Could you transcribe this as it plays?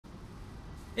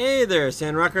Hey there,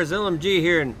 Sandrockers, LMG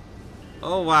here, and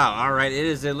oh wow, alright, it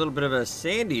is a little bit of a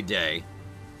sandy day.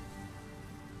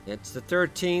 It's the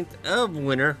 13th of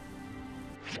winter,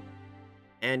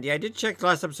 and yeah, I did check the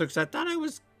last episode because I thought I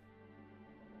was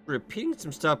repeating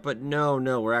some stuff, but no,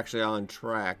 we're actually on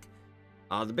track.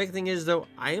 The big thing is, though,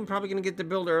 I am probably going to get the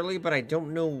build early, but I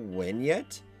don't know when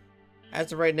yet.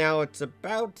 As of right now, it's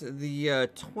about the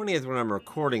 20th when I'm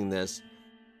recording this,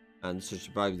 and so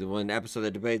should probably be the one episode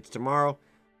that debates tomorrow.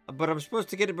 But I'm supposed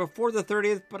to get it before the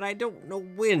 30th, but I don't know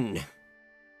when.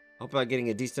 Hope I'm getting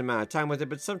a decent amount of time with it,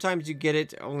 but sometimes you get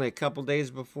it only a couple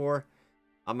days before.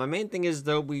 My main thing is,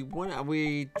 though,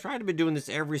 we try to be doing this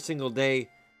every single day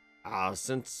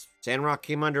since Sandrock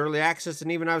came under early access,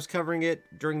 and even I was covering it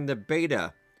during the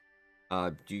beta.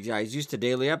 You guys used to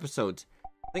daily episodes.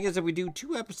 The thing is that we do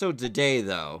 2 episodes a day,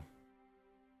 though.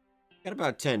 Got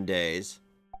about 10 days.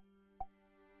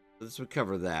 So this would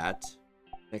cover that.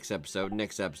 Next episode,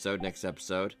 next episode, next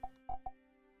episode.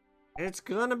 And it's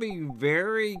gonna be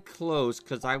very close,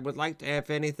 because I would like to have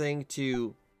anything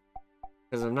to...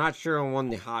 Because I'm not sure on when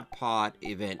the Hot Pot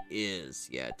event is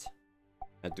yet.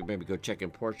 I have to maybe go check in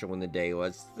Portia when the day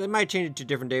was. They might change it to a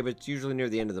different day, but it's usually near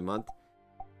the end of the month.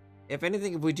 If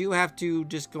anything, if we do have to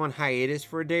just go on hiatus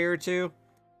for a day or two,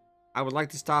 I would like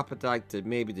to stop at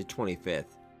maybe the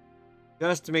 25th.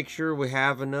 Just to make sure we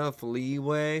have enough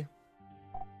leeway.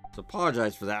 So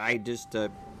apologize for that.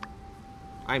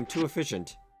 I'm too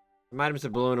efficient. My items are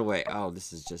blown away. Oh,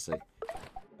 this is just a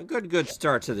good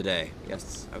start to the day.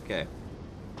 Yes, okay.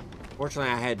 Fortunately,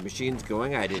 I had machines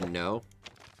going. I didn't know.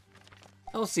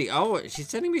 Let's see. Oh, she's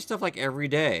sending me stuff like every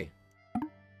day.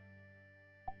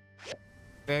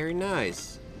 Very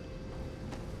nice.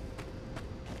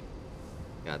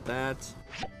 Got that.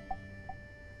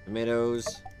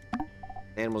 Tomatoes.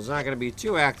 Animal's not going to be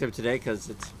too active today because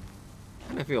it's...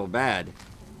 I feel bad.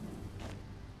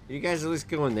 Are you guys at least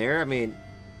go in there? I mean,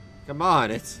 come on,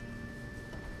 it's...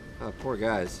 Oh, poor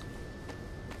guys.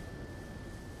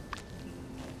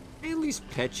 Can I at least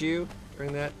pet you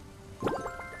during that?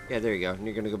 Yeah, there you go. And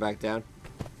you're gonna go back down?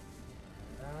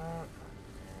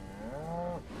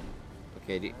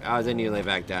 Okay, oh, then you lay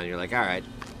back down. You're like, alright.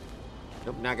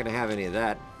 Nope, not gonna have any of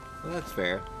that. Well, that's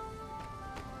fair.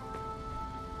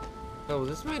 So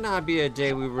this might not be a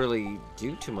day we really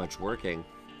do too much working.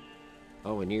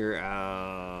 Oh, and you're,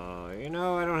 you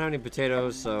know, I don't have any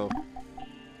potatoes, so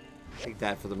take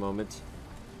that for the moment.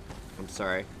 I'm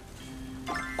sorry.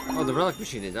 Oh, the relic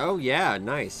machine is, oh yeah,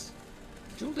 nice.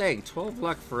 Jeweled egg, 12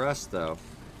 luck for us, though.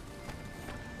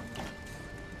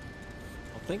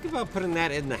 I'll think about putting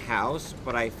that in the house,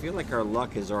 but I feel like our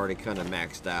luck is already kind of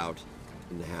maxed out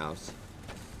in the house.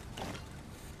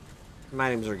 My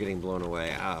items are getting blown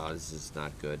away. Oh, this is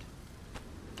not good.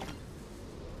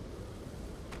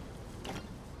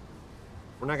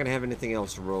 We're not going to have anything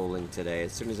else rolling today.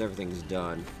 As soon as everything's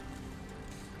done.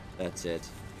 That's it.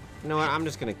 You know what? I'm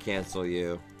just going to cancel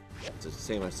you. To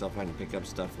save myself having to pick up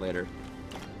stuff later.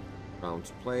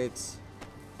 Bronze plates.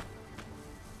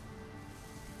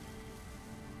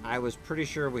 I was pretty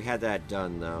sure we had that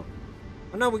done, though.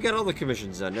 Oh, no, we got all the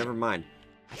commissions done. Never mind.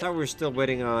 I thought we were still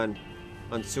waiting on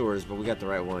sewers, but we got the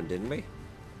right one, didn't we?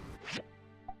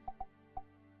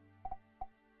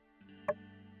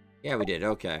 Yeah, we did.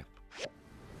 Okay.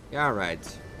 Yeah,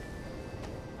 alright.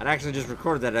 I'd actually just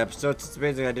recorded that episode. It's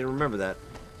amazing I didn't remember that.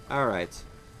 Alright.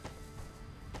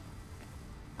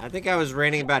 I think I was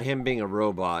ranting about him being a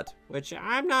robot, which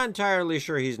I'm not entirely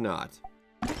sure he's not.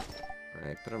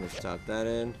 Alright, but I'm gonna stop that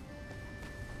in.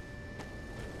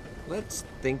 Let's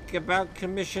think about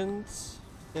commissions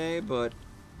today, but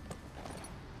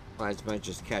I might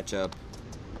just catch up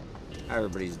how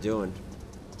everybody's doing.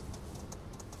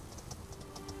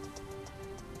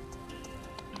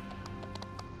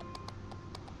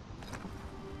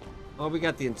 Oh, we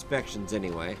got the inspections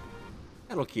anyway.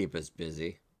 That'll keep us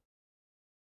busy.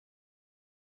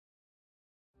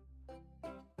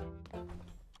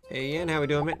 Hey, Ian, how we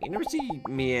doing, man? You never see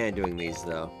me and doing these,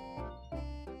 though.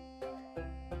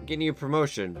 I'm getting you a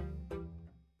promotion.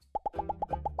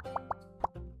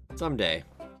 Someday.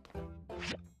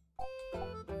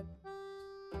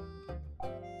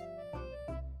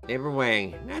 Neighbor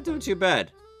Wang, not doing too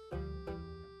bad.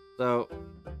 So,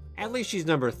 at least she's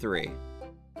number 3.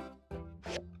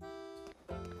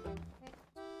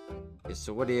 Okay,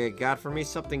 so what do you got for me?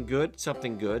 Something good?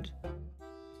 Something good.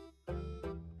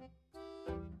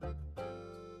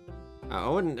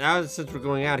 Oh, and now since we're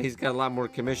going out, he's got a lot more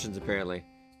commissions, apparently.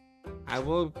 I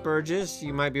will, Burgess.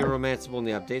 You might be romanceable in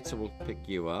the update, so we'll pick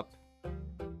you up.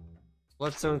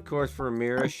 Bloodstone course for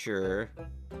Amira, sure.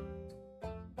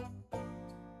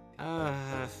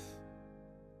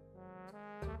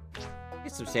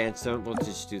 Get some sandstone. We'll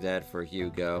just do that for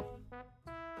Hugo.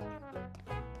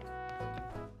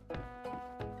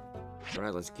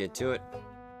 Alright, let's get to it.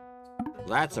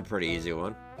 That's a pretty easy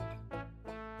one.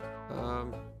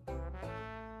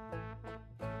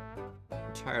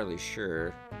 Entirely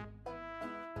sure. A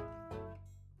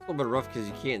little bit rough because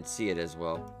you can't see it as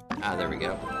well. Ah, there we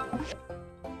go.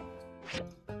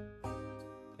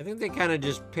 I think they kind of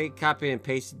just copy and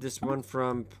pasted this one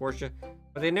from Portia,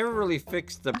 but they never really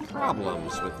fixed the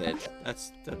problems with it.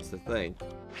 That's the thing.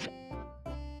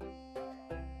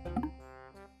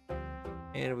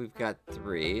 And we've got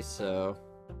 3, so...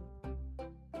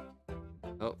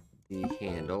 Oh, the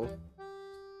handle.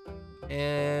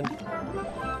 And...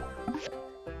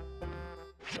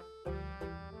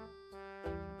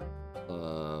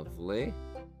 Lovely.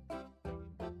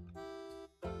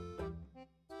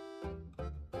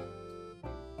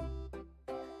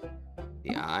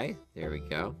 The eye. There we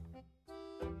go.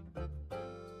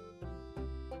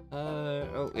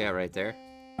 Oh, yeah, right there.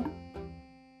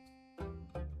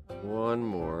 One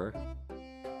more.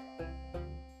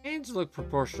 Hands look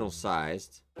proportional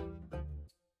sized.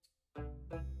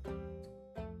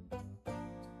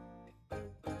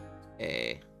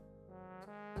 Okay.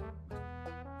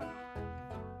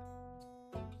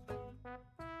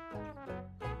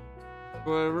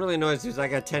 What really annoys me is I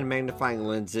got 10 magnifying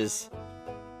lenses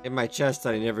in my chest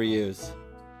that I never use.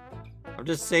 I'm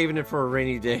just saving it for a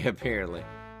rainy day, apparently.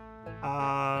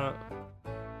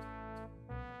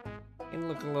 Can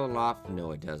look a little off.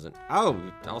 No, it doesn't. Oh,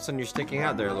 all of a sudden you're sticking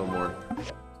out there a little more.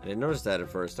 I didn't notice that at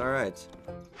first. All right.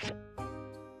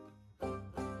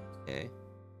 Okay.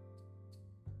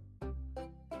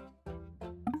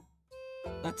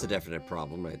 That's a definite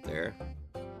problem right there.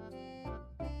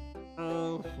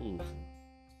 Oh.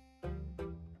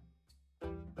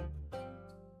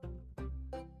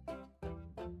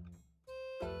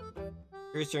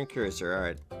 Curiouser and curiouser. All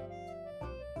right.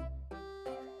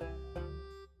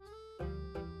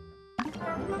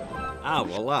 Ah,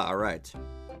 voila, alright.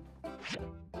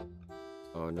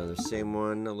 Oh, another same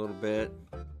one a little bit.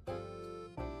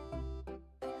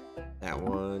 That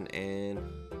one, and...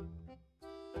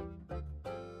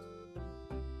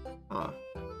 Huh.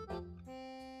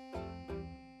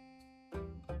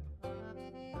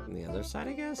 On the other side,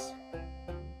 I guess?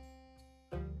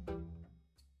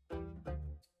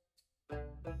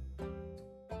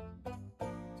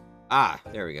 Ah,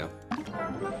 there we go.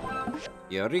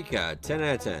 Eureka, 10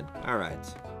 out of 10.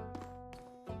 Alright.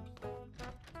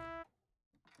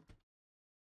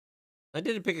 I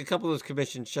did pick a couple of those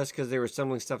commissions just because they were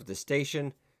assembling stuff at the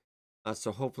station.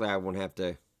 So hopefully I won't have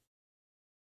to...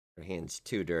 Your hands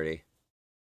too dirty.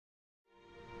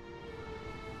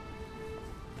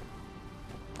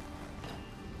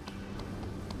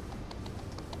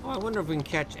 Oh, I wonder if we can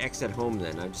catch X at home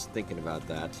then. I'm just thinking about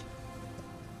that.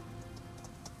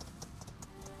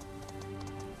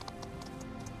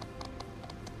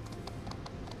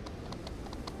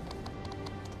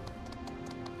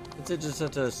 Since it's just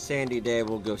such a sandy day,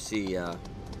 we'll go see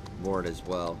Mort as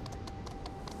well.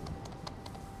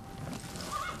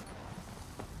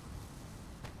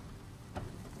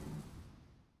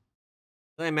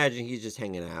 I imagine he's just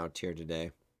hanging out here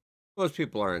today. Most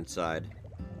people are inside.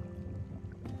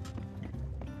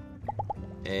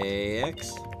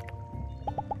 AX.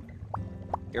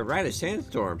 You're right, a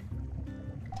sandstorm.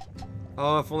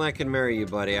 Oh, if only I could marry you,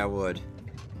 buddy, I would.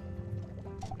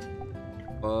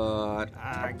 But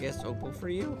I guess Opal for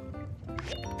you.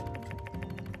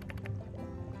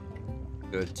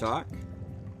 Good talk.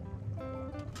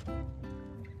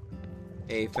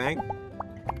 Hey, Fang.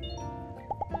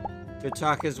 Good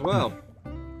talk as well.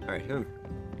 Alright,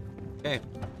 okay.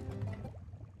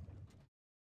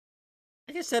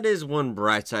 I guess that is one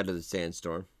bright side of the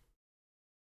sandstorm.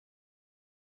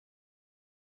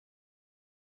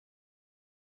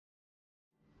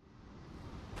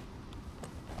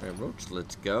 Alright, Roach,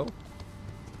 let's go.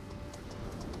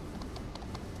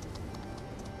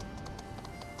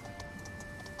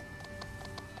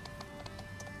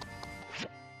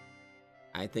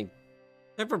 I think,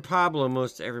 except for Pablo,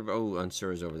 most everybody... Oh,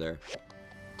 Unsura's over there.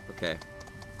 Okay.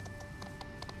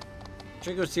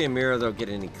 Should go see Amira, though, get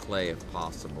any clay if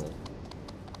possible.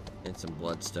 And some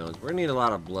bloodstones. We're gonna need a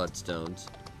lot of bloodstones.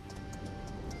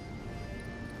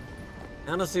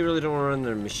 I honestly really don't want to run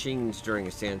the machines during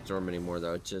a sandstorm anymore,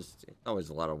 though. It's always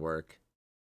a lot of work.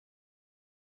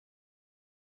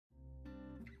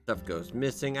 Stuff goes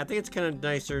missing. I think it's kind of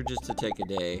nicer just to take a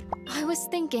day. I was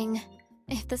thinking,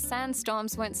 if the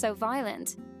sandstorms weren't so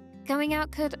violent, going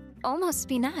out could almost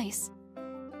be nice.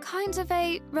 Kind of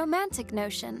a romantic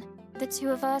notion. The two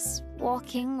of us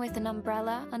walking with an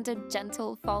umbrella under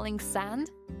gentle falling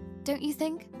sand? Don't you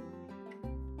think?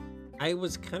 I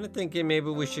was kind of thinking maybe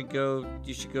you should go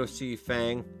see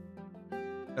Fang.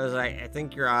 Because I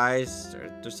think your eyes,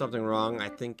 there's something wrong. I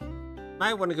think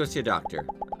might want to go see a doctor.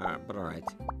 But alright.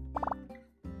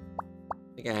 I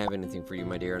think I have anything for you,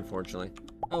 my dear, unfortunately.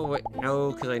 Oh, wait,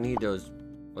 no, because I need those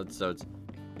bloodstones.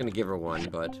 I'm going to give her one,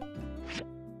 but...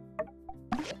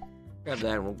 Grab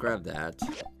that, and we'll grab that.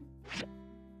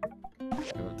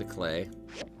 Grab the clay.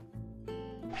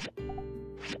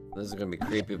 This is going to be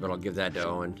creepy, but I'll give that to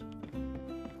Owen.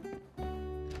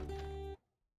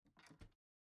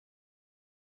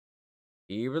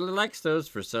 He really likes those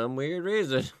for some weird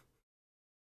reason.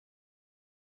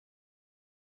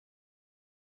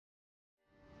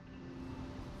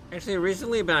 Actually,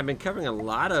 recently I've been covering there's a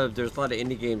lot of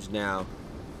indie games now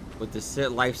with the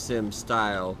life sim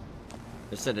style.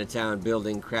 They're set in a town,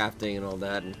 building, crafting, and all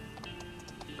that. And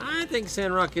I think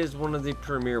Sandrock is one of the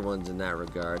premier ones in that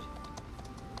regard.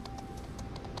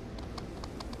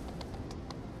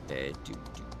 Okay,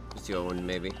 let's see Owen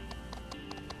maybe.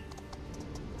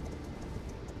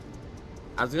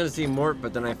 I was gonna see Mort,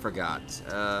 but then I forgot.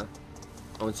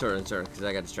 Owen, sorry, because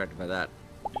I got distracted by that.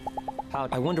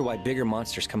 I wonder why bigger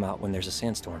monsters come out when there's a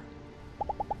sandstorm.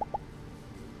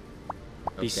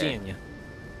 Okay. Be seeing you.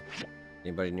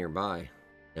 Anybody nearby?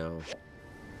 No.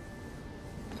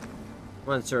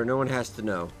 Come on, sir. No one has to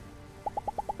know.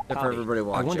 Except for everybody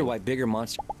watching. I wonder why bigger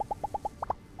monsters...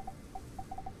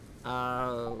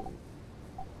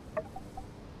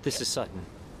 This is Sutton.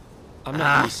 I'm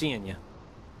not gonna be seeing you.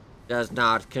 Does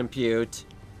not compute.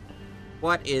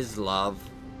 What is love?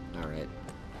 Alright.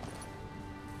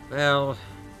 Well...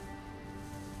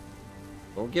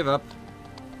 Won't give up.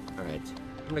 Alright.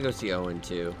 I'm gonna go see Owen,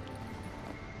 too.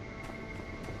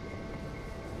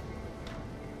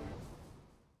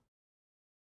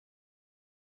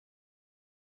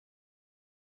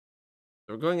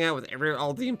 We're going out with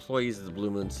all the employees of the Blue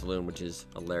Moon Saloon, which is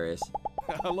hilarious.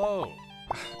 Hello.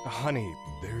 Honey,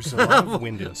 there's a lot of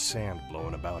wind and sand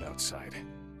blowing about outside.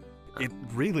 It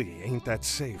really ain't that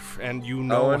safe, and you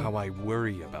know how I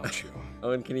worry about you.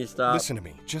 Owen, can you stop? Listen to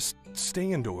me. Just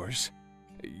stay indoors.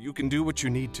 You can do what you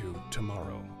need to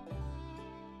tomorrow.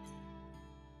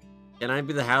 Can I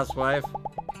be the housewife?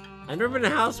 I've never been a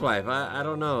housewife. I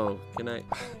don't know. Can I?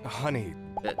 Honey.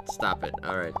 Stop it.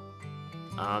 All right.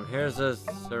 Here's a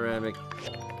ceramic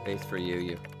base for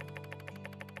you.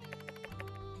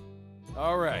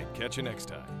 All right. Catch you next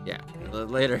time. Yeah.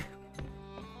 Later.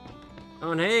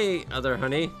 Oh, and hey, other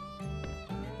honey.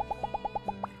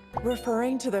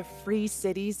 Referring to the Free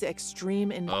Cities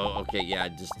extreme in... Oh, okay, yeah,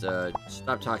 just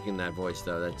stop talking in that voice,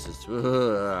 though. That's just...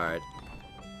 Alright.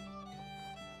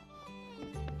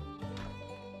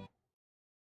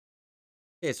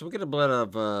 Okay, so we'll get a bit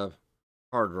of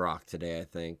hard rock today, I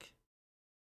think.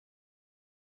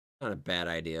 Not a bad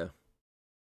idea.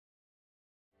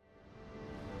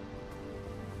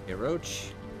 Okay,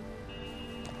 Roach.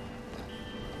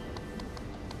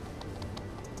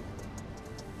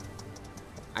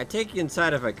 I'd take you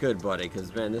inside if I could, buddy,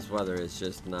 because, man, this weather is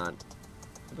just not...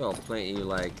 I'll plant you,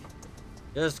 like...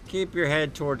 Just keep your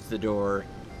head towards the door.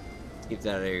 Keep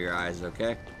that out of your eyes,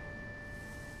 okay?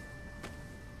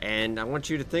 And I want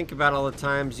you to think about all the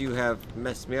times you have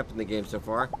messed me up in the game so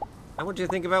far. I want you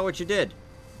to think about what you did.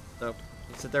 So,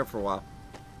 sit there for a while.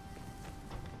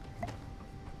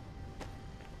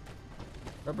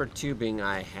 Rubber tubing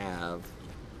I have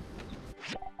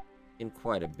in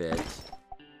quite a bit.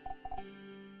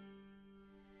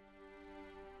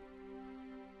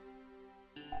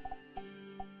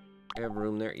 We have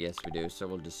room there? Yes, we do. So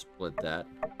we'll just split that.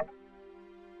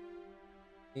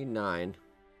 Need 9.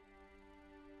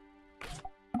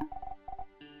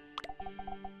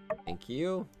 Thank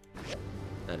you.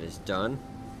 That is done.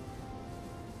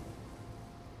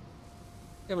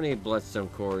 How many bloodstone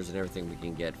cores and everything we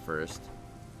can get first?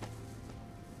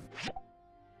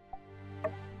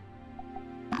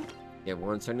 Get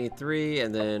 1, so I need 3,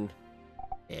 and then...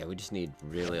 Yeah, we just need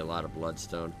really a lot of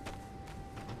bloodstone.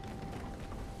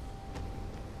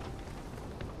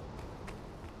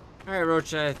 Alright,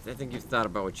 Roach, I think you've thought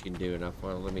about what you can do enough.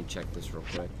 Well, let me check this real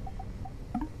quick.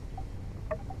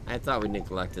 I thought we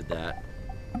neglected that.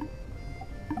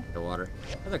 The water.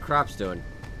 How are the crops doing?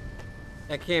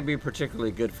 That can't be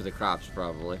particularly good for the crops,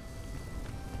 probably.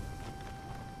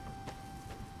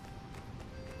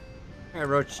 Alright,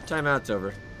 Roach, timeout's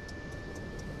over.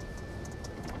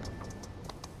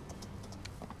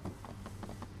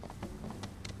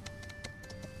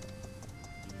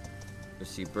 Go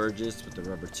see Burgess with the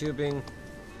rubber tubing.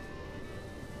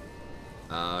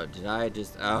 Did I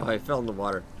just... Oh, I fell in the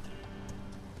water.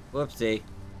 Whoopsie.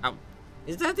 Oh,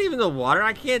 is that even the water?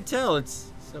 I can't tell.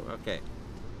 It's so okay.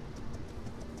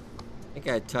 I think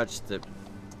I touched the.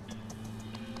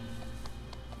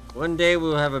 One day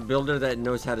we'll have a builder that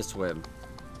knows how to swim.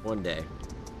 One day.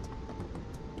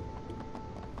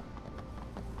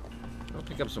 I'll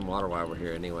pick up some water while we're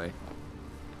here anyway.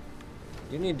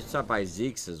 You need to stop by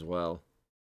Zeke's as well.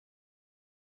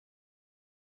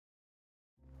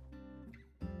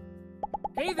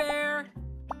 Hey there!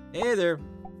 Hey there.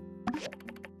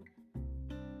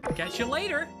 Catch you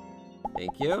later.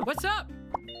 Thank you. What's up?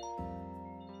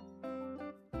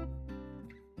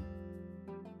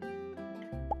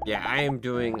 Yeah, I am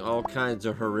doing all kinds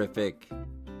of horrific,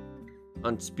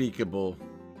 unspeakable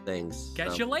things.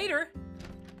 Catch you later.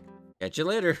 Catch you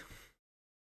later.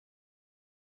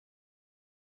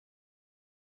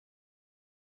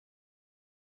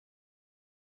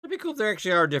 It'd be cool if there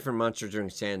actually are different monsters during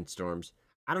sandstorms.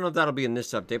 I don't know if that'll be in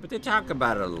this update, but they talk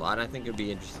about it a lot. I think it'd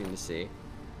be interesting to see.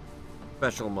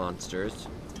 Special monsters.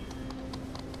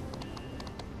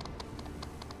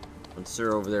 And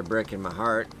Sir over there breaking my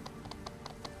heart.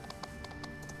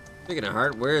 Speaking of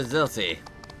heart, where is Zelty?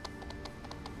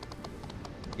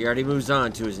 He already moves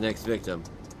on to his next victim.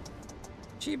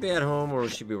 Should she be at home or will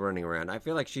she be running around? I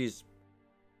feel like she's...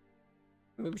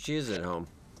 Maybe she is at home.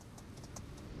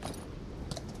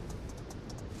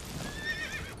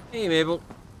 Hey, Mabel.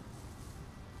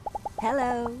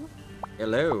 Hello.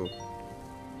 Hello.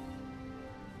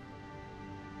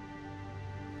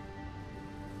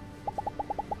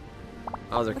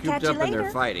 Oh, they're We'll cooped catch you up and they're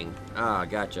later. fighting. Ah,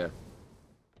 gotcha.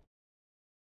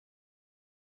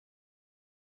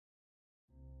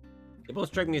 They both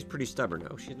strike me as pretty stubborn.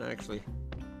 Oh, she's not actually...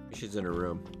 She's in her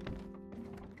room.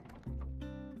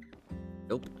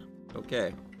 Nope.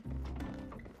 Okay.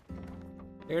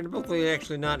 They're both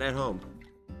actually not at home.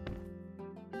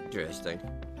 Interesting.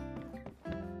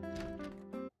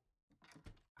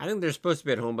 I think they're supposed to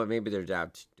be at home, but maybe they're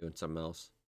out doing something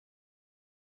else.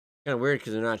 Kind of weird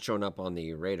because they're not showing up on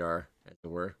the radar, as it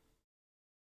were.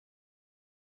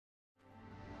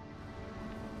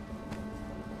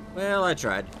 Well, I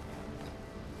tried.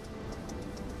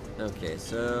 Okay,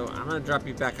 so I'm gonna drop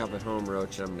you back off at home,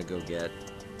 Roach, and I'm gonna go get...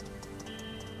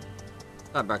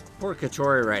 Thought about poor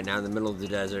Katori right now in the middle of the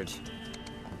desert.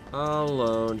 All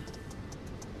alone.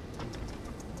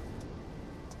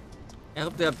 I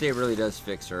hope the update really does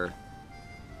fix her.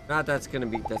 If not, that's gonna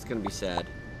be sad.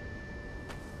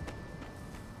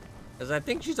 Because I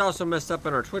think she's also messed up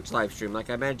in our Twitch live stream. Like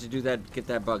I managed to do that, get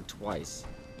that bug twice.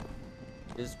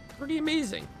 It's pretty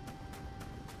amazing.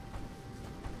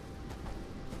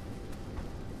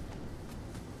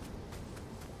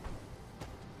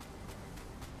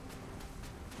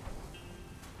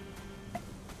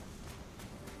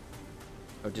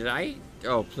 Oh, did I?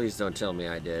 Oh, please don't tell me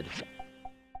I did.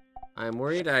 I'm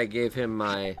worried I gave him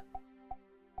my...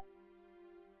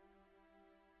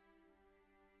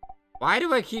 Why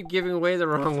do I keep giving away the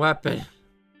wrong weapon?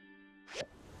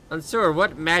 Unsure,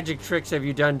 what magic tricks have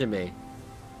you done to me?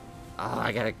 Oh,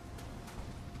 I gotta...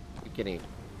 keep getting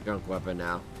a junk weapon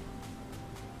now.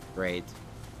 Great.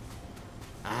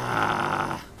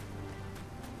 Ah...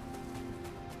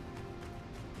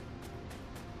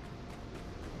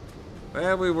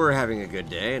 Well, we were having a good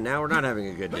day, and now we're not having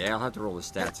a good day. I'll have to roll the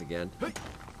stats again. It's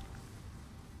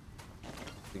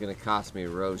gonna cost me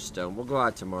rose stone. We'll go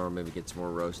out tomorrow, maybe get some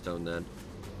more rose stone then.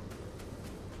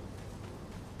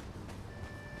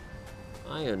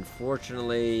 I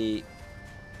unfortunately...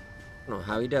 I don't know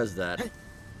how he does that.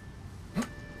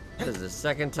 That is the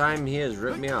second time he has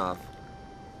ripped me off.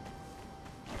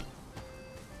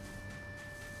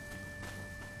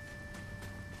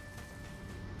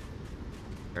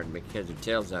 Trying to make heads or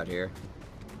tails out here.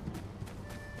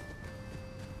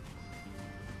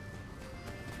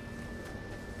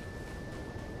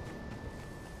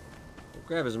 We'll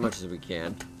grab as much as we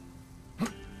can.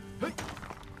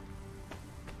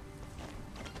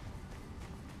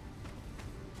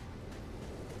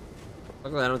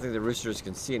 Luckily, I don't think the roosters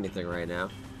can see anything right now.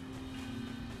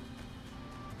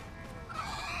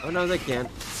 Oh no, they can.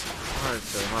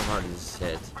 How hard is this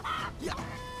hit?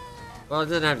 Well, it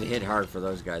doesn't have to hit hard for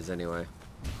those guys anyway.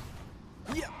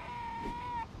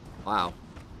 Wow.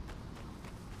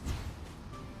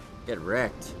 Get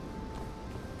wrecked.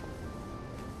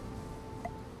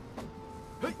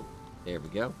 There we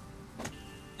go.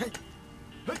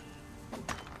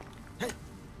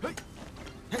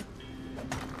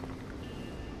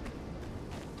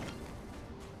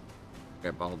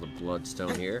 Grab all the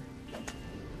bloodstone here.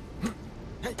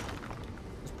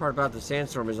 Part about the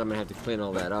sandstorm is I'm gonna have to clean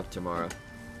all that up tomorrow.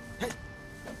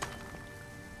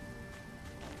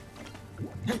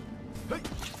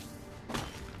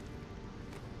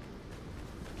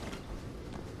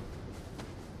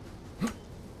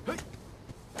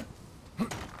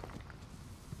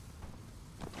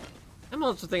 I'm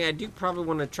also thinking I do probably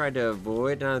want to try to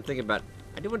avoid, and I'm thinking about,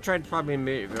 I do want to try to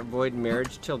probably avoid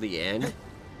marriage till the end.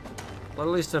 Well,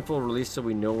 at least on full release so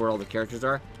we know where all the characters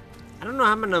are. I don't know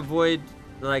how I'm going to avoid,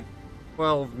 like,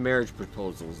 12 marriage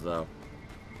proposals, though.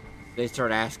 They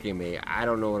start asking me, I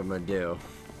don't know what I'm going to do.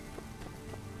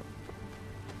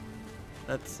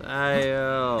 That's,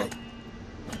 I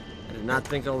did not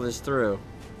think all this through.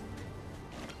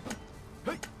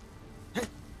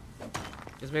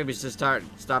 Guess maybe it's just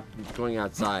stop going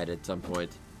outside at some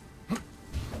point.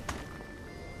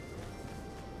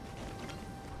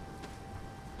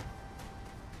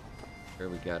 Here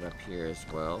we got up here as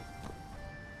well.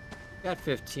 Got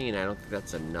 15. I don't think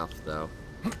that's enough though.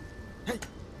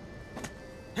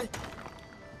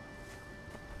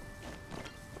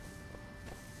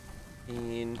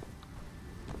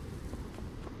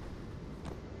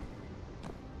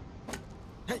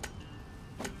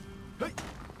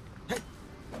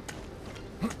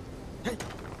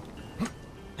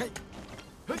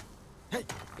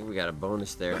 We got a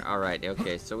bonus there. Alright,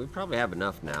 okay, so we probably have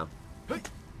enough now.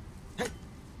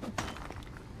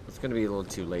 It's gonna be a little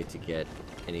too late to get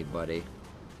anybody.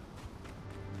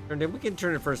 We can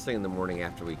turn it first thing in the morning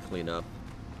after we clean up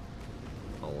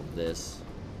all of this.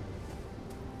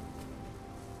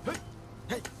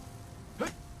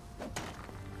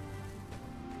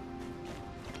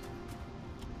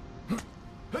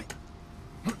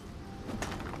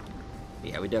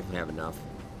 Yeah, we definitely have enough.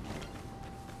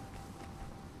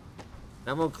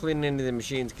 I won't clean any of the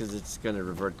machines because it's going to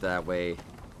revert that way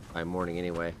by morning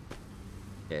anyway.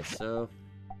 Okay, so...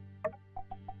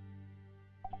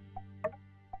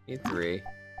 Need 3.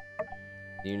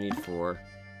 You need 4.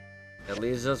 That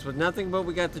leaves us with nothing, but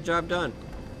we got the job done.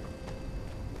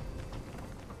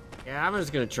 Yeah, I'm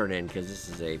just going to turn in because this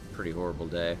is a pretty horrible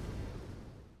day.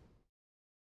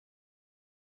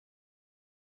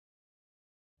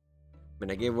 I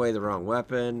mean, I gave away the wrong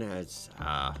weapon. It's,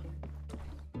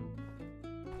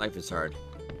 life is hard.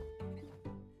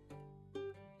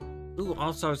 Ooh,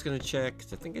 also I was gonna check,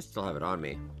 'cause I think I still have it on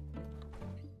me.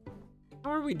 How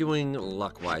are we doing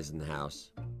luck-wise in the house?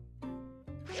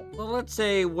 Well, let's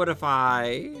say, what if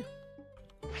I...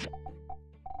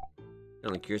 I'm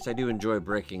only curious, I do enjoy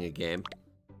breaking a game.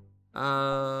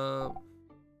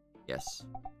 Yes.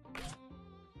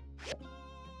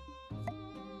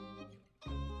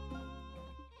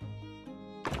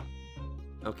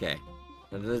 Okay.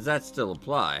 Now, does that still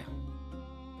apply?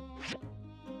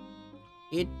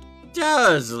 It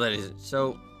does, ladies.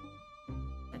 So,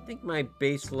 I think my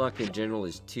base luck in general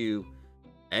is 2.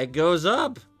 It goes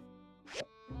up.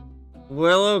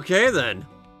 Well, okay then.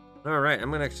 All right,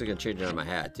 I'm actually gonna change it on my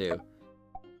hat too.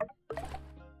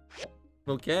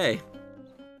 Okay.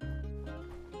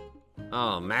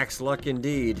 Oh, max luck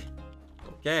indeed.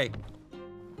 Okay.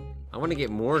 I want to get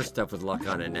more stuff with luck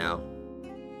on it now.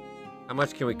 How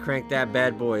much can we crank that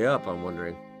bad boy up, I'm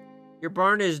wondering. Your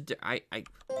barn is...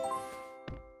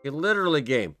 You literally,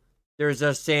 game. There's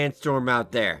a sandstorm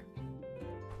out there.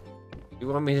 What do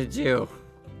you want me to do?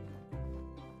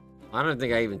 I don't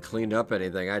think I even cleaned up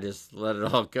anything. I just let it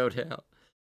all go down.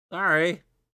 Sorry.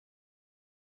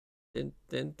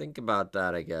 Didn't think about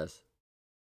that, I guess.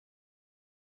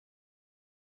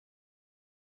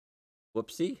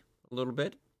 Whoopsie. A little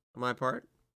bit on my part.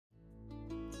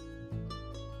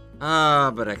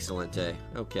 Ah, but excellent day.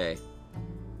 Okay.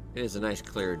 It is a nice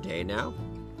clear day now.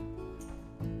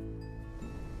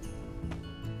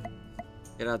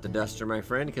 Get out the duster, my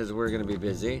friend, because we're going to be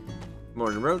busy.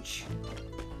 Morning, Roach.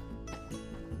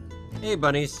 Hey,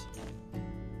 bunnies.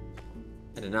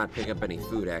 I did not pick up any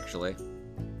food, actually.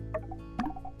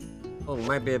 Oh,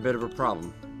 might be a bit of a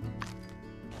problem.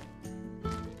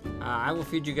 I will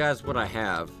feed you guys what I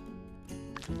have.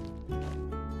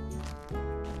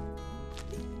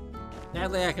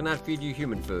 Sadly, I cannot feed you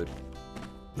human food.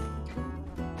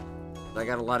 I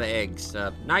got a lot of eggs.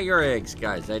 Not your eggs,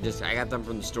 guys. I got them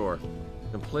from the store.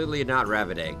 Completely not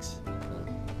rabbit eggs.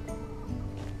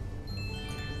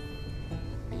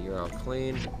 You're all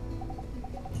clean.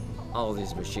 All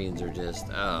these machines are just...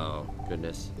 Oh,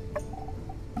 goodness.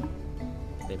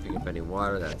 Can't pick up any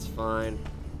water. That's fine.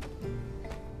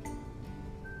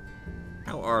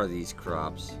 How are these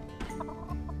crops?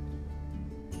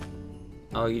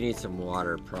 Oh, you need some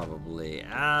water, probably.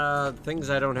 Things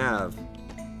I don't have.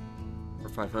 For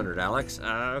 500, Alex.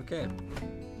 Okay.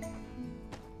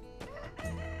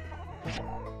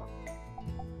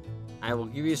 I will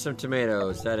give you some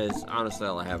tomatoes. That is honestly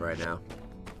all I have right now.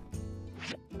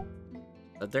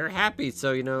 But they're happy,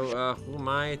 so, you know, who am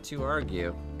I to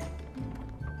argue?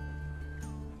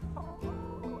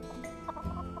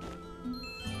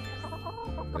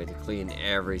 We have to clean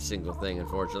every single thing,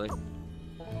 unfortunately.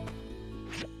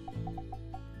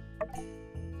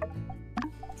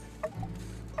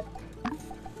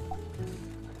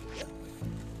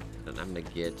 I'm gonna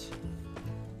get...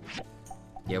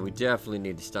 Yeah, we definitely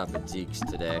need to stop at Zeke's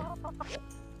today.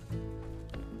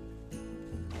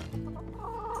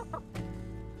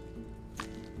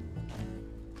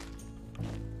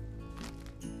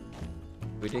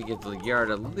 We did get the yard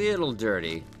a little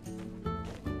dirty.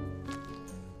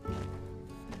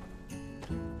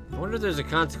 I wonder if there's a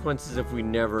consequences if we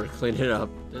never clean it up.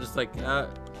 They're just like,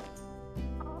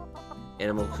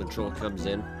 animal control comes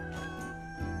in.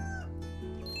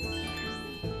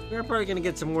 We're probably gonna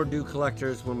get some more dew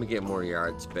collectors when we get more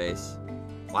yard space.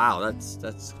 Wow,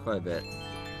 that's quite a bit.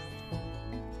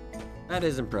 That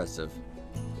is impressive.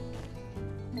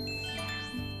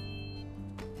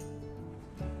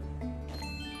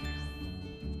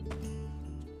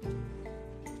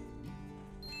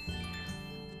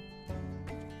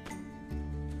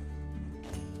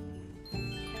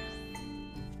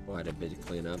 Quite a bit to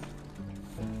clean up.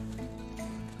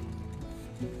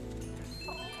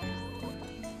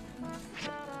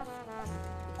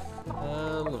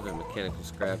 A little bit of mechanical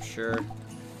scrap, sure.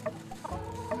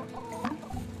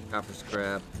 Copper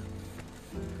scrap.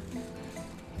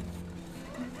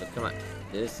 But come on.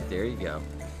 There you go.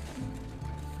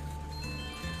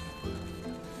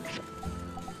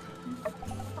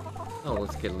 Oh,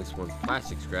 let's get at least one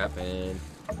plastic scrap and...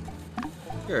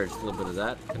 Sure, just a little bit of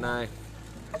that. Can I...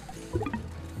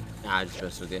 Nah, I just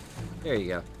messed with you. There you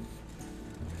go.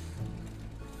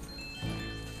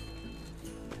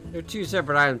 They're two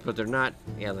separate items, but they're not...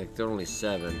 Yeah, like, they're only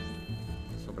 7. I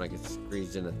was hoping I could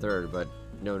squeeze in a third, but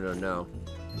no, no, no.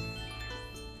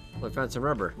 Well, I found some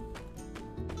rubber.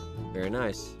 Very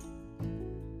nice.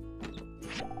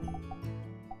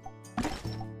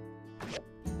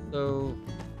 So,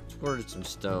 ordered some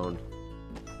stone.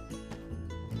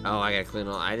 Oh, I gotta clean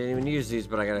all... I didn't even use these,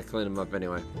 but I gotta clean them up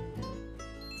anyway.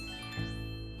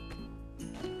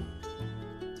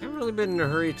 I haven't really been in a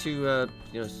hurry to,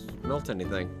 you know, smelt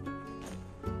anything.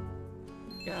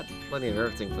 Got plenty of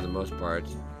everything for the most part.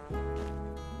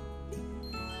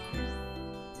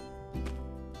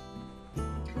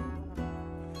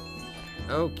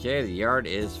 Okay, the yard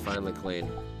is finally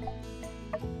clean.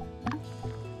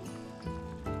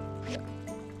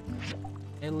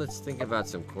 And let's think about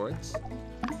some quartz.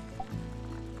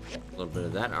 A little bit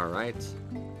of that, alright.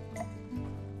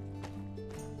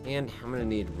 And I'm gonna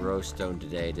need rose stone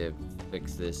today to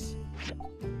fix this.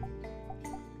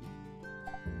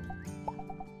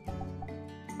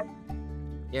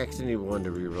 Yeah, because I need one to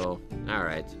reroll.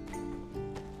 Alright.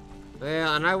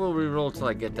 Well, and I will reroll till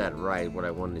I get that right, what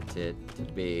I wanted it to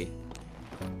be.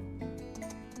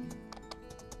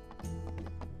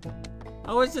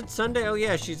 Oh, is it Sunday? Oh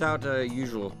yeah, she's out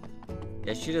usual.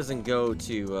 Yeah, she doesn't go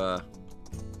to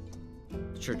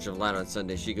Church of Light on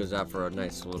Sunday. She goes out for a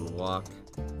nice little walk.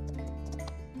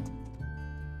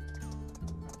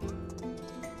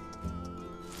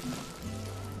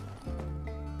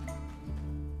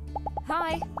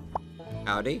 Hi.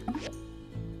 Howdy.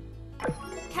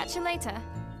 Catch you later.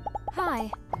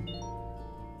 Hi.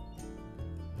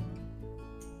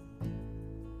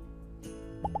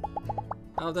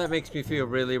 Oh, that makes me feel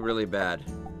really, really bad.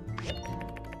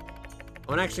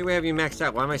 Oh, and actually we have you maxed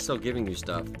out. Why am I still giving you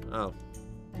stuff? Oh.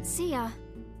 See ya.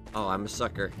 Oh, I'm a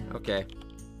sucker. Okay.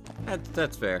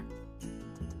 That's fair.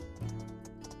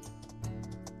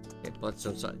 Okay,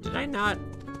 bloodstone side. Did I not?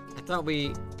 I thought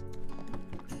we...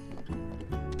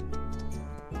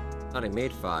 thought I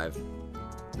made 5.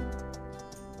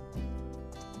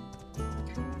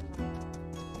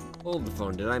 Hold the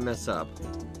phone. Did I mess up?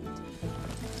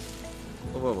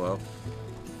 Whoa, whoa, whoa.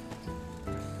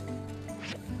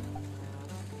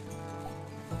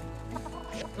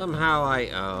 Somehow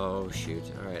oh, shoot.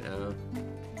 Alright,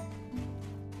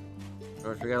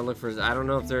 or if we gotta look for... I don't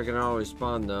know if they're gonna always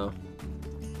spawn, though.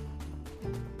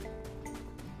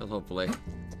 Well, hopefully.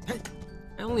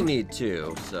 I only need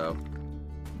 2, so...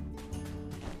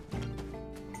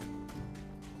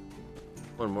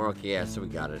 One more. Okay, yeah, so we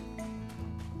got it.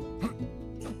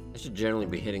 I should generally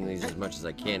be hitting these as much as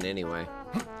I can anyway.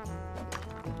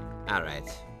 Alright.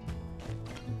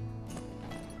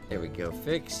 There we go,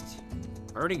 fixed.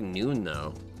 Already noon,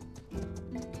 though.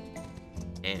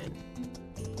 And...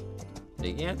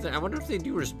 yeah, I wonder if they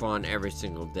do respawn every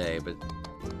single day, but...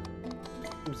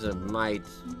 seems a mite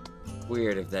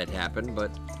weird if that happened,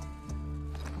 but...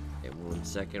 okay, 1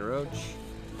 second, Roach.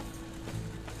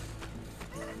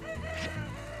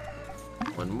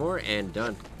 One more, and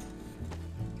done.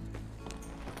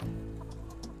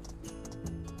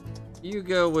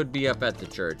 Hugo would be up at the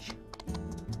church.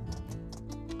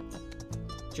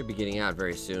 Should be getting out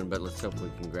very soon, but let's hope we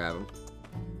can grab him.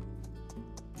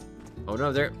 Oh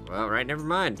no, there. Well, right, never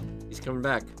mind. He's coming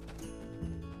back.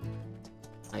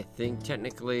 I think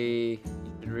technically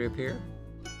he could reappear.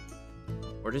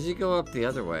 Or does he go up the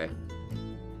other way?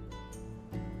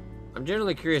 I'm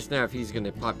generally curious now if he's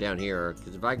gonna pop down here,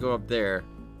 because if I go up there,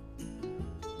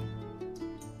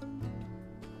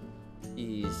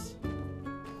 he's...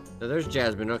 So there's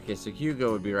Jasmine. Okay, so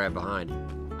Hugo would be right behind.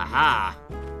 Aha!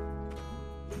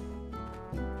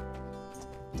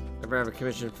 If I have a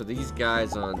commission for these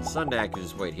guys on Sunday, I could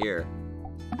just wait here.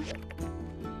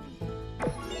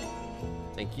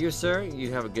 Thank you, sir.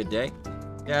 You have a good day.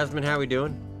 Jasmine, how we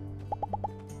doing?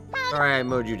 Sorry I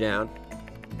mowed you down.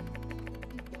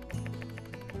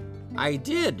 I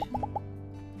did.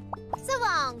 So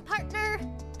long, partner.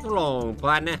 So long,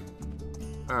 partner.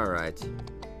 Alright.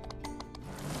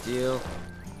 Deal.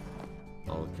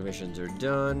 All the commissions are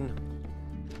done.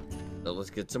 So let's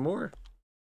get some more.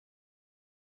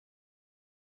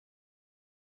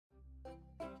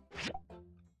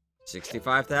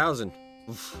 $65,000.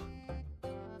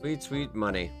 Sweet, sweet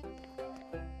money.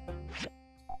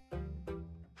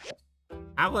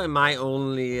 How am I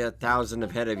only 1,000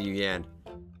 ahead of you, Yan?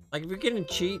 Like, if you're gonna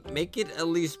cheat, make it at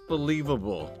least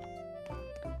believable.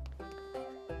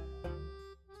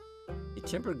 A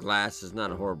tempered glass is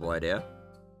not a horrible idea.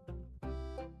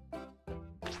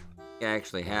 I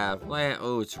actually have. Well,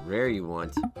 oh, it's rare you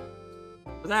want.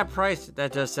 For that price,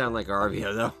 that does sound like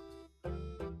Arvia, though.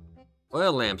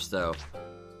 Oil lamps, though.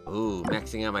 Ooh,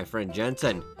 maxing out my friend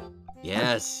Jensen.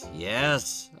 Yes,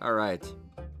 yes. All right.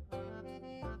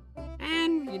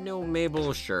 And, you know,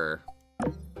 Mabel, sure.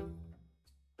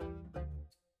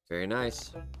 Very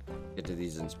nice. Get to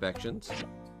these inspections.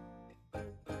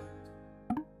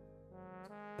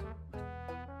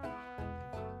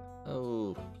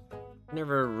 Oh,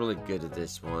 never really good at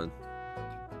this one.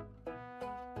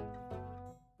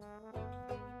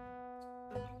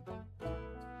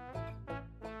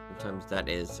 Sometimes that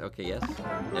is. Okay, yes.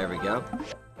 There we go.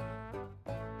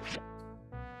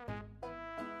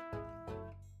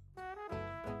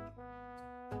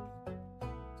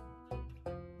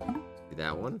 Do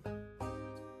that one.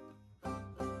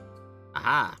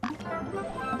 Aha!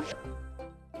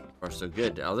 Or so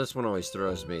good. Oh, this one always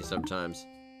throws me sometimes.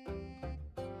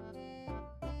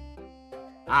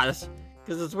 Ah, that's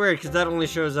because it's weird, because that only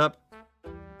shows up.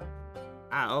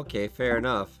 Ah, okay, fair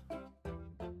enough.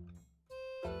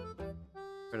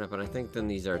 Fair enough, but I think then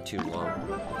these are too long.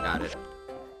 Got it.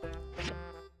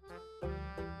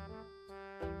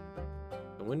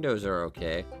 The windows are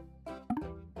okay.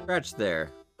 Scratch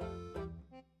there.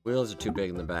 Wheels are too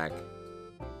big in the back.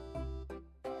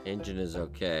 Engine is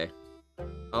okay.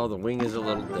 Oh, the wing is a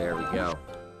little... There we go.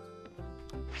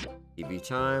 EB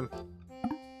time.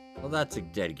 Well, that's a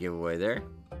dead giveaway there.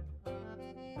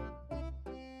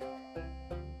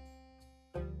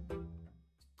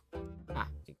 Ah,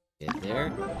 get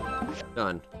there.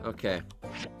 Done. Okay.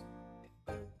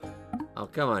 Oh,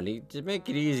 come on. Just make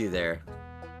it easy there.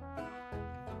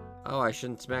 Oh, I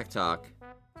shouldn't smack talk.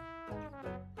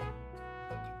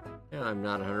 Yeah, I'm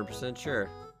not 100% sure.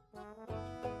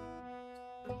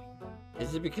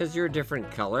 Is it because you're a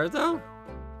different color, though?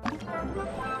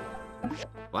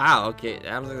 Wow, okay.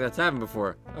 I don't think that's happened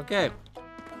before. Okay.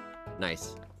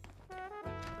 Nice.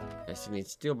 I still need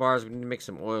steel bars. We need to make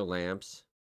some oil lamps.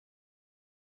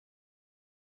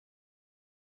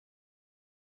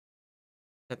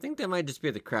 I think that might just be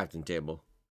at the crafting table.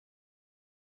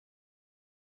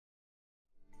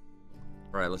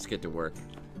 Alright, let's get to work.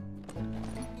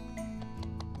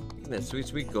 Taking that sweet,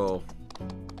 sweet goal.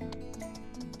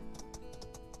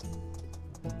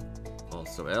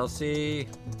 Also, Elsie.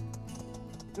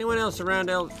 Anyone else around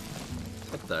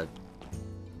What the?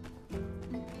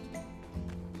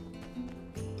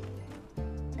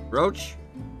 Roach?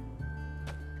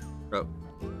 Okay,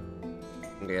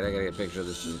 I gotta get a picture of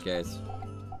this just in case.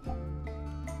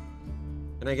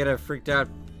 Can I get a freaked out?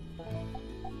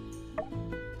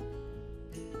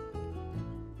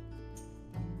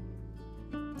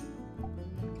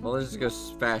 Well, let's just go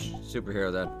fast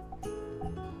superhero then.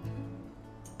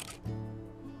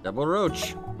 Double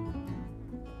Roach.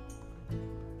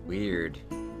 Weird.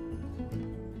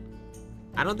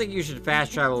 I don't think you should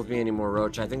fast travel with me anymore,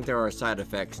 Roach. I think there are side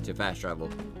effects to fast travel.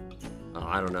 Oh,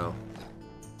 I don't know.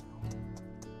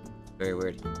 Very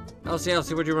weird. Elsie,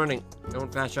 what you running?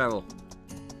 Don't fast travel.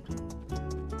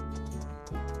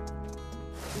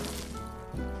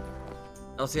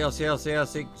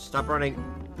 Elsie, stop running.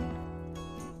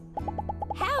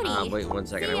 Howdy. Wait 1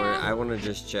 second. I want to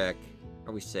just check.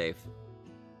 Are we safe?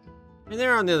 I mean,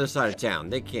 they're on the other side of town.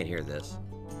 They can't hear this.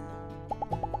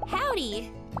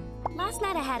 Howdy. Last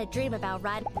night I had a dream about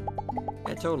riding.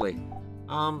 Yeah, totally.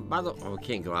 By the... Oh, we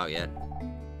can't go out yet.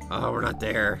 Oh, we're not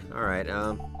there. Alright,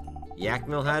 Yak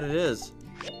Mill hat it is.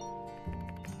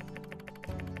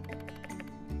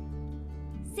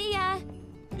 See ya.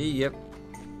 Yep.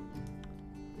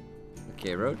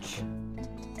 Okay, Roach.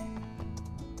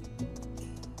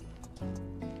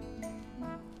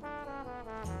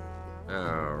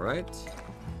 Alright.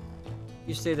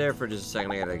 You stay there for just a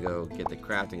second. I gotta go get the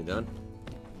crafting done.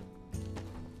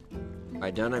 By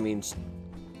done, I mean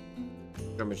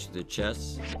rummage through the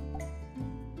chests.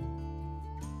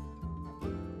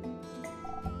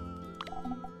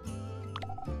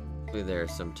 Be there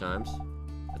sometimes.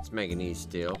 Let's manganese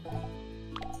steel.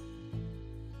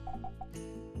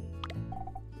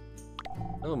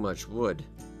 So much wood.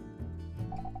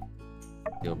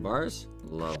 Steel bars,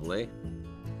 lovely.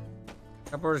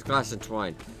 Cupboards, glass, and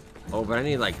twine. Oh, but I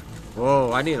need like,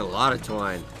 whoa! I need a lot of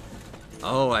twine.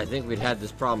 Oh, I think we'd had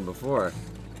this problem before.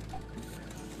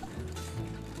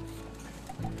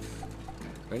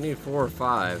 I need 4 or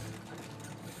 5.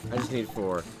 I just need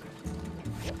 4.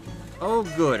 Oh,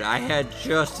 good. I had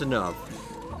just enough.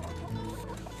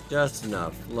 Just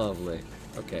enough. Lovely.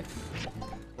 Okay.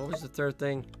 What was the third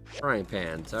thing? Frying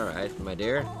pans. Alright, my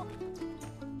dear.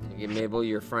 You get Mabel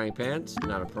your frying pans.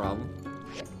 Not a problem.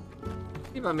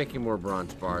 See about making more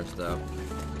bronze bars, though.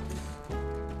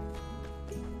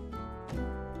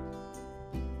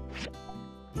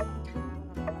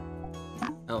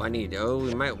 Oh,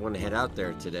 we might want to head out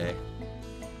there today.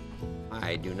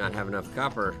 I do not have enough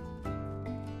copper.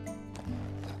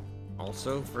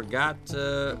 Also forgot,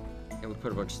 yeah, we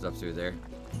put a bunch of stuff through there.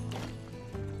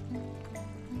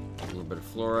 A little bit of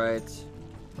fluorite.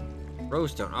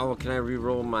 Rowstone. Oh, can I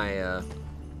re-roll my,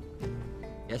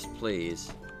 yes,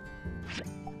 please.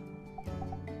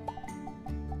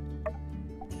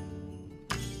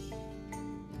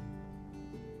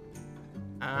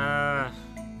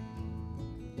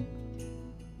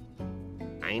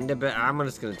 Kinda, but I'm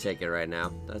just gonna take it right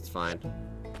now. That's fine.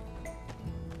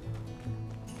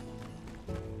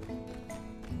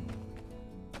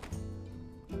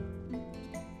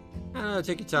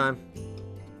 Take your time.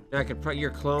 I could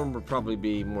your clone would probably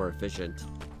be more efficient.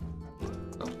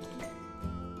 Oh.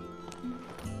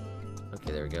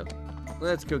 Okay, there we go.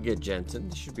 Let's go get Jensen.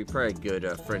 This should be probably a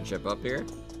good friendship up here.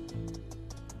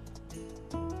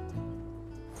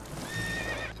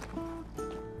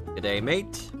 G'day,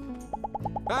 mate.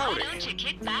 Why don't you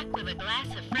kick back with a glass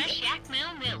of fresh Yak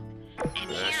Mill milk and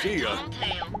share a tall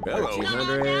tale? Hello. Come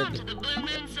on down to the Blue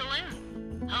Moon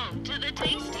Saloon, home to the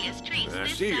tastiest treats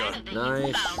this side of the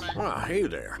Nice. Eufaula. Hey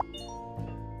there.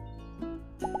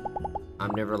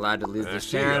 I'm never allowed to leave this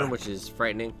town, which is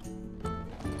frightening.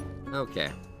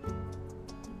 Okay.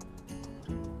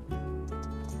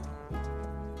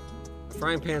 The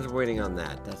frying pans are waiting on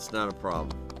that. That's not a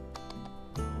problem.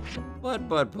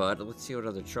 But, let's see what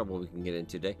other trouble we can get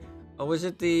into today. Oh, was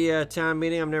it the town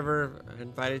meeting I'm never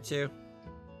invited to?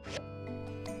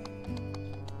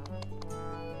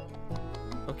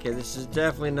 Okay, this is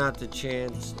definitely not the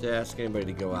chance to ask anybody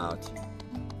to go out.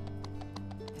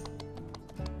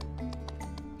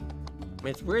 I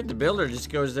mean, it's weird the builder just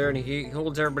goes there and he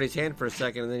holds everybody's hand for a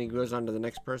second and then he goes on to the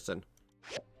next person.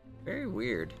 Very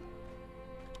weird.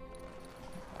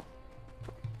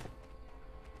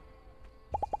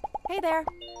 Hey there.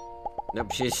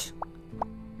 Nope, she's...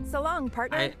 So long,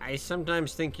 partner. I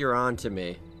sometimes think you're on to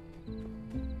me.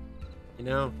 You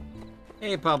know?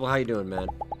 Hey, Pablo, how you doing, man?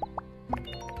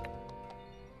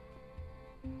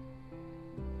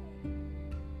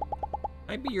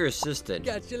 I'd be your assistant.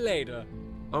 Catch you later.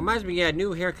 Oh, reminds me, yeah,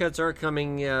 new haircuts are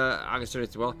coming August 30th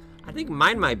as well. I think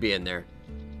mine might be in there,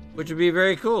 which would be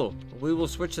very cool. We will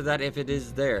switch to that if it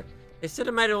is there. They said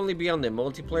it might only be on the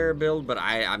multiplayer build, but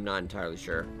I'm not entirely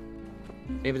sure.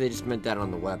 Maybe they just meant that on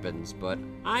the weapons, but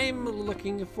I'm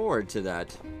looking forward to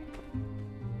that.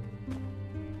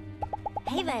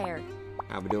 Hey there.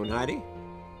 How we doing, Heidi?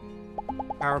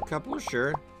 Power couple,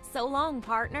 sure. So long,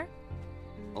 partner.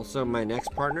 Also, my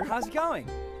next partner. How's it going?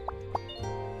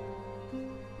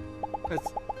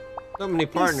 That's so many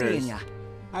Nice partners. seeing ya.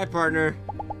 Hi, partner.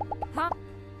 Huh?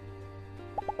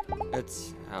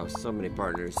 It's so many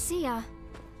partners. See ya.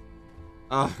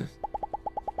 Oh,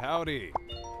 Howdy.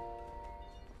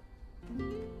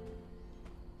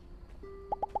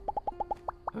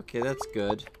 okay, that's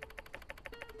good.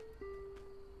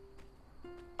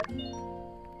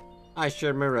 I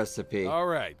shared my recipe. All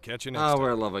right, catch you next Oh, time.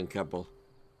 we're a loving couple.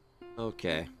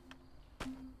 Okay.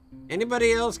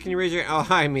 Anybody else? Can you raise your... Oh,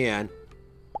 hi, Mian.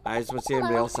 I just want to see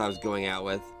anybody else I was going out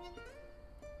with.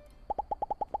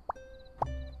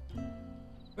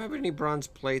 Do I have any bronze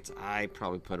plates? I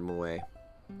probably put them away.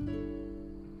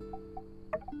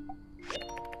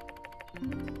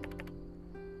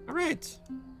 All right.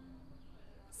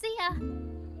 See ya.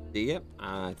 Yep,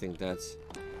 I think that's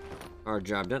our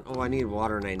job done. Oh, I need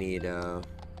water and I need,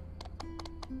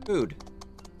 food.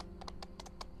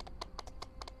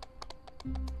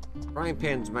 Frying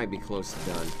pans might be close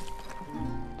to done.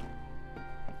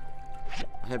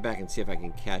 I'll head back and see if I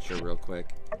can catch her real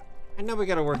quick. I know we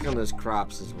gotta work on those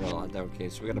crops as well. Okay,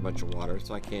 so we got a bunch of water,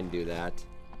 so I can do that.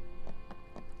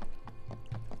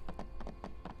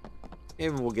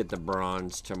 Maybe we'll get the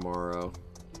bronze tomorrow.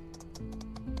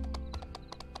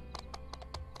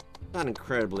 Not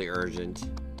incredibly urgent.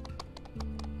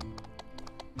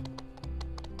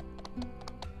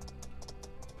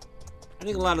 I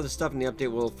think a lot of the stuff in the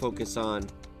update will focus on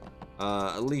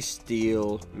at least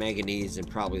steel, manganese, and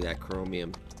probably that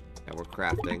chromium that we're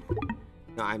crafting.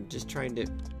 No, I'm just trying to...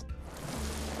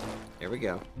 There we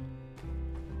go.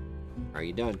 Are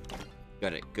you done?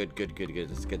 Got it. Good, good, good, good.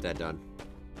 Let's get that done.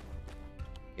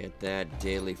 Get that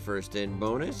daily first in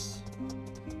bonus.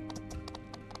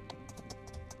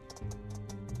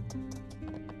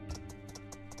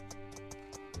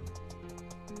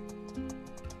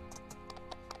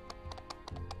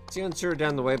 See unsure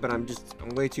down the way, but I'm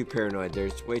way too paranoid.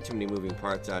 There's way too many moving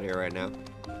parts out here right now.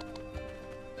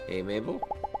 Hey, Mabel.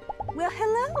 Well,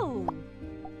 hello.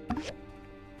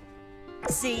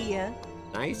 See ya.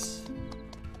 Nice.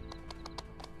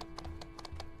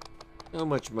 So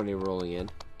much money rolling in.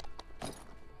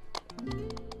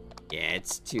 Yeah,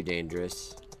 it's too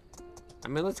dangerous. I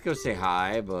mean, let's go say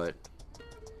hi, but...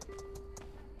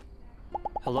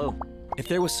 Hello. If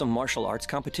there was some martial arts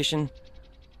competition...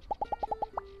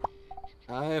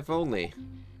 if only.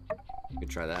 We could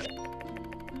try that.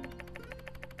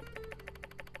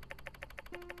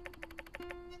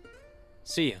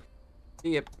 See ya.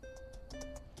 Yep.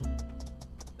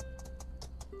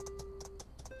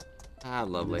 Ah,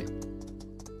 lovely.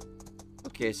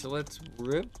 Okay, so let's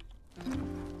rip.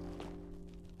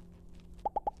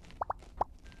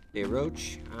 Okay,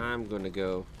 Roach, I'm gonna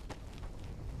go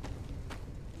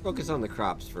focus on the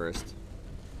crops first.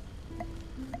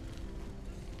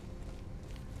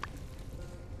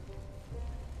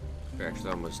 We're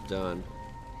actually almost done.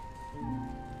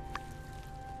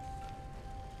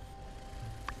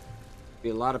 Be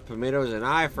a lot of tomatoes, and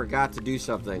I forgot to do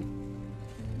something.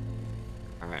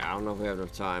 Alright, I don't know if we have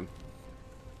enough time.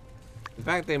 In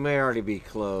fact, they may already be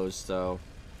closed, so...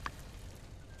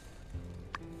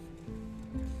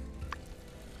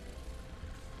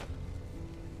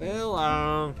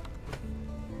 Well,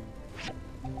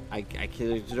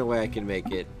 there's no way I can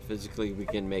make it. Physically, we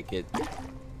can make it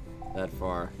that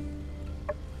far.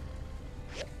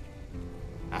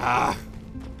 Ah!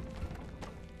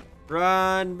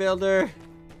 Run, builder!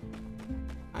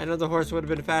 I know the horse would have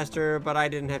been faster, but I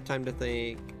didn't have time to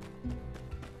think.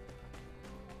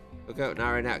 Coco, not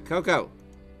right now. Coco!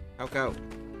 Coco!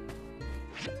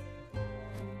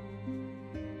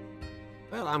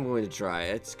 Well, I'm going to try.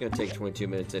 It's going to take 22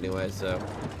 minutes anyway, so...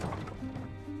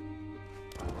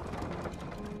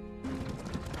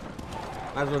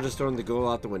 Might as well just throw the goal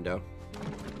out the window.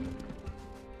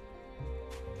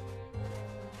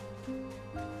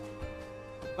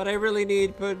 But I really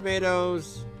need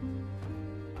tomatoes.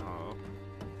 Oh.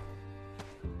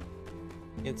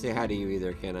 Can't say hi to you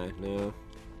either, can I? No.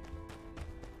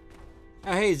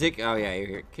 Oh, hey, Zick. Oh, yeah, you're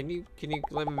here. Can you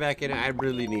let me back in? I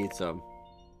really need some.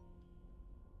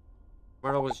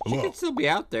 Marla was... She could still be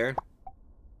out there.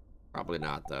 Probably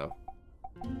not, though.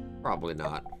 Probably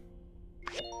not.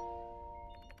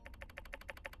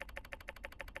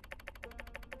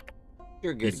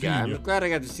 You're a good guy. I'm glad I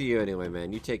got to see you anyway,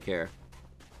 man. You take care.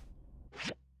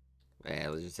 Yeah,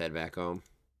 let's just head back home.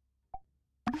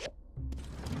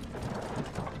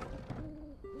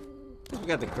 We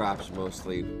got the crops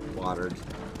mostly watered.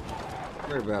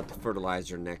 Worry about the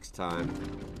fertilizer next time.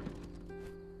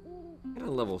 What kind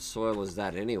of level soil is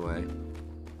that anyway?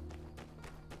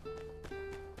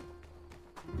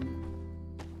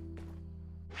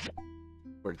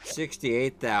 We're at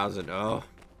 68,000. Oh.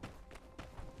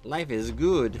 Life is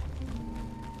good.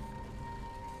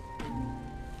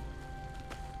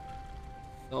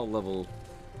 All level.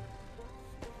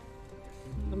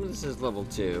 Some of this is level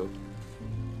 2.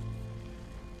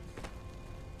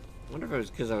 I wonder if it was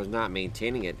because I was not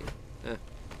maintaining it.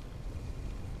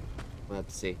 We'll have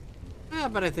to see.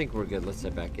 But I think we're good. Let's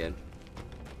head back in.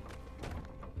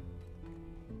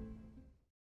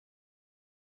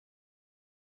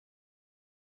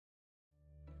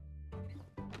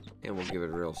 And we'll give it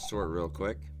a real sort real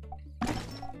quick.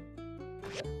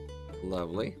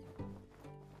 Lovely.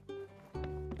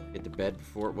 Get to bed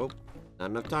before... Whoa, not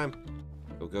enough time.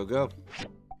 Go, go, go.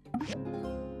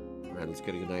 Alright, let's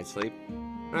get a good night's sleep.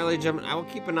 Alright, ladies and gentlemen, I will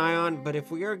keep an eye on, but if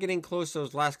we are getting close to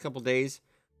those last couple days,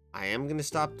 I am going to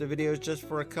stop the videos just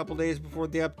for a couple days before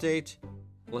the update.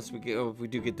 Unless if we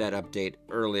do get that update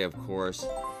early, of course,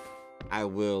 I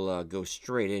will go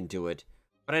straight into it.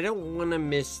 But I don't want to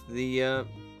miss the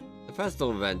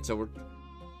festival event, so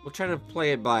we'll try to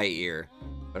play it by ear.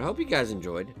 But I hope you guys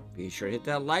enjoyed. Be sure to hit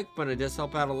that like button, it does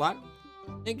help out a lot.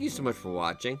 Thank you so much for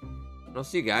watching, and I'll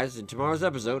see you guys in tomorrow's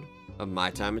episode of My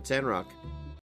Time at Sandrock.